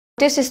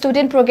This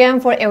student program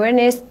for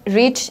awareness,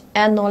 reach,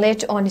 and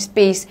knowledge on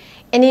space.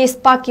 Any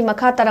spark ki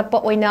MAKHA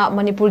TARAKPA OINA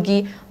MANIPUR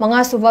gi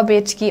mga Suba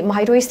batch ki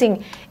Maheiroi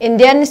sing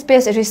Indian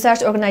Space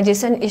Research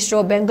Organization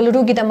Isro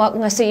Bengaluru Gidamak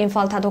Ngashi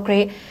Imphal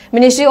Thadokkhre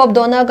Ministry of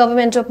Donor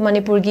Government of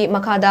Manipur gi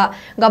MAKHA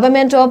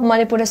Government of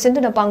Manipur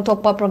sinduna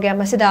pangthokpa program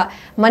asida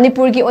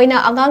Manipur gi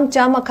oina angang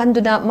chama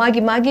khanduna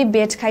magi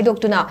batch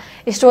khaidoktuna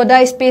Isro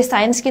da space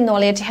science ki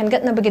knowledge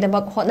hengatna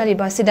bagidamak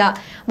hotnariba sida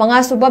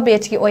mga Suba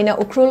batch ki oina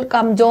Ukrul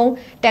Kamjong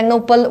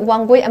Tengnopal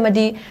Wangoi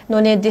amadi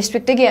None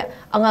district ge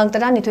angang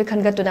tara nithoi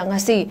khangatuna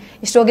ngasi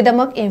Isro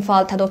Gidamak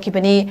Imphal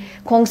Thadokkhre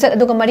Khongset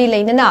aduga mari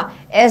leinana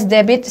S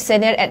David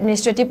Senior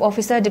Administrative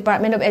Officer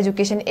Department of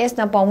Education S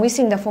na pawmi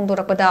sing da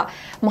phongdorakpada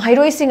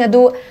Maheiroi sing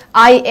adu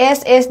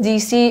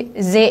ISSDC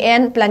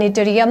JN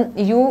Planetarium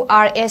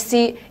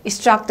URSC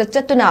instructor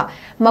chatuna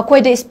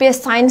makoi da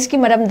space science ki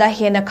maram da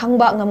hena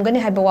khangba ngamgani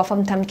haiba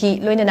wafam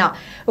thamki loinana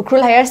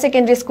Ukrul Higher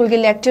Secondary School ki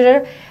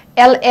lecturer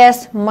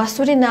LS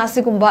Masuri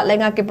Nasigumba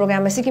Lenga ki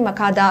program asiki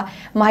makada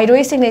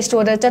Maheiroi sing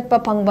Isro da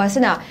chatpa phangba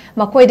sina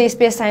makoi da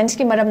space science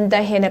ki maram da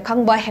hena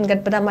khangba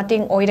hengat pada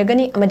mating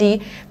oiragani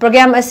amadi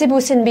program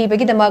asibu sinbi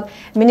bagidamak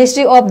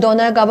Ministry of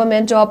Donor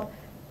Government of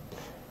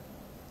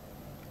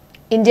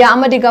India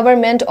amadi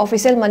Government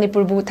Official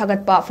Manipur bu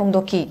thagatpa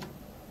phongdoki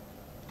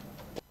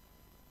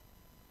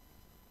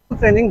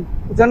training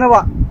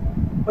janawa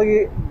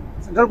bagi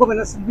central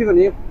government sinbi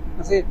bani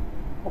ase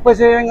opai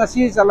se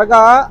ngasi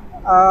jalaga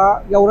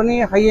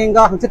yaurani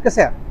hayenga hangchit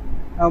kase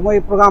moi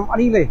program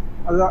ani le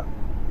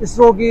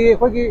Isro gi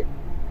khoi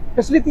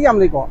facility am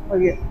le ko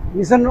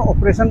mission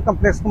operation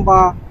complex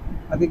kumba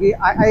adigi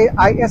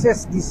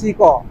ISSDC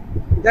ko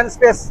Indian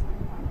Space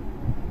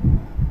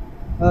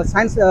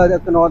Science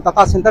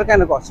data center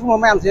kind ko sumo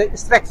ma am se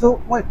extract su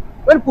moi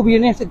well pubi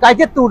ne se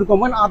guided tour ko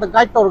mon ada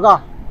guide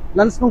torga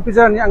lunch nung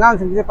picture ni angang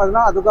sing se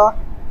padna aduga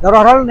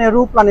Jawaharlal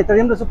Nehru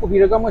Planetarium da su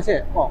pubi ga mo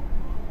se ko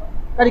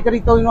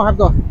kari to ino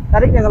habdo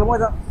kari angle mo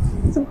da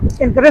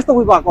encourage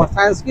to ba ko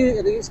science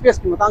ki space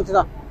ki matang se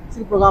da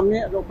si program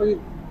ni ro koi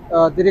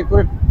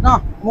directorate na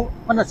mo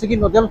mana sigi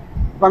nodal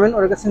department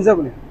or sinja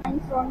bune. I'm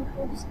from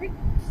the district.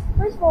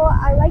 First of all,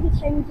 I like to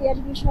thank the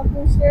Education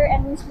Minister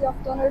and Ministry of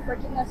Donor for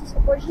giving us this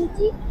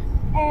opportunity.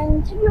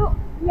 And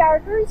we are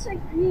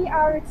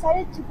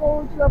excited to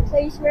go to a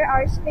place where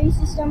our space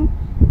system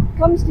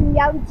comes to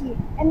reality,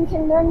 and we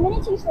can learn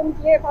many things from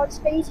here about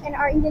space and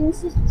our Indian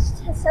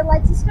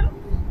satellite system.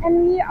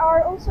 And we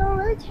are also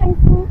really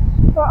thankful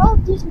for all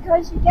of this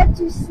because we get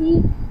to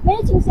see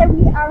many things that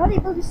we are not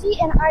able to see.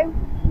 And I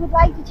would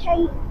like to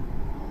thank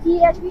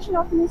the Education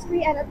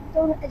Ministry and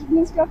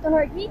Ministry of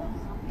Donor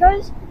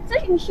because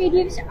such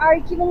initiatives are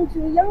given to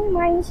young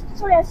minds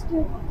so as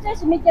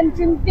to make them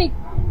dream big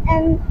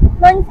and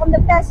learn from the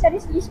best that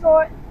is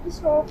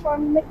Isro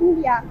from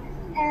India.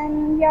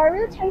 And we are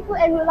really thankful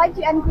and would like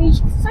to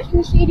encourage such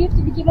initiatives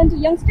to be given to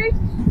youngsters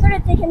so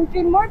that they can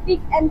dream more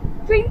big and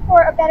dream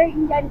for a better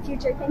India in the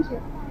future. Thank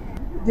you.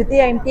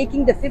 Today I am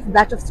taking the 5th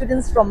batch of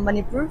students from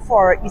Manipur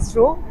for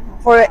Isro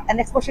for an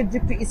exposure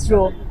trip to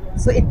Isro.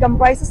 So it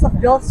comprises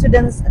of girl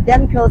students,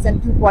 10 girls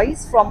and 2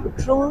 boys from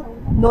Ukrul,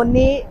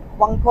 None,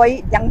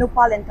 Wangkoi,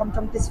 Yangnopal and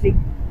Kamchong district.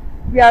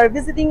 We are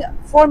visiting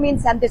 4 main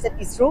centers at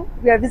Isro.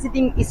 We are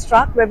visiting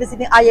ISRAC, we are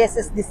visiting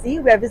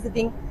ISSDC, we are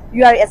visiting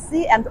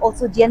URSC and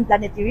also GN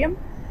Planetarium.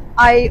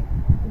 I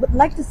would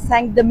like to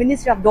thank the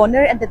Ministry of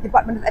Donor and the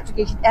Department of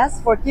Education S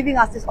for giving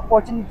us this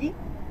opportunity.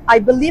 I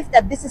believe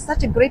that this is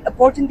such a great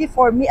opportunity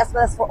for me as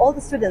well as for all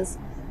the students,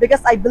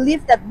 because I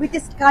believe that with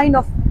this kind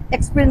of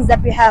experience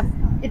that we have,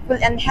 it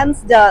will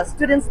enhance the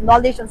students'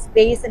 knowledge on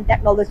space and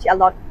technology a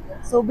lot.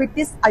 So with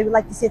this, I would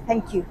like to say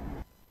thank you.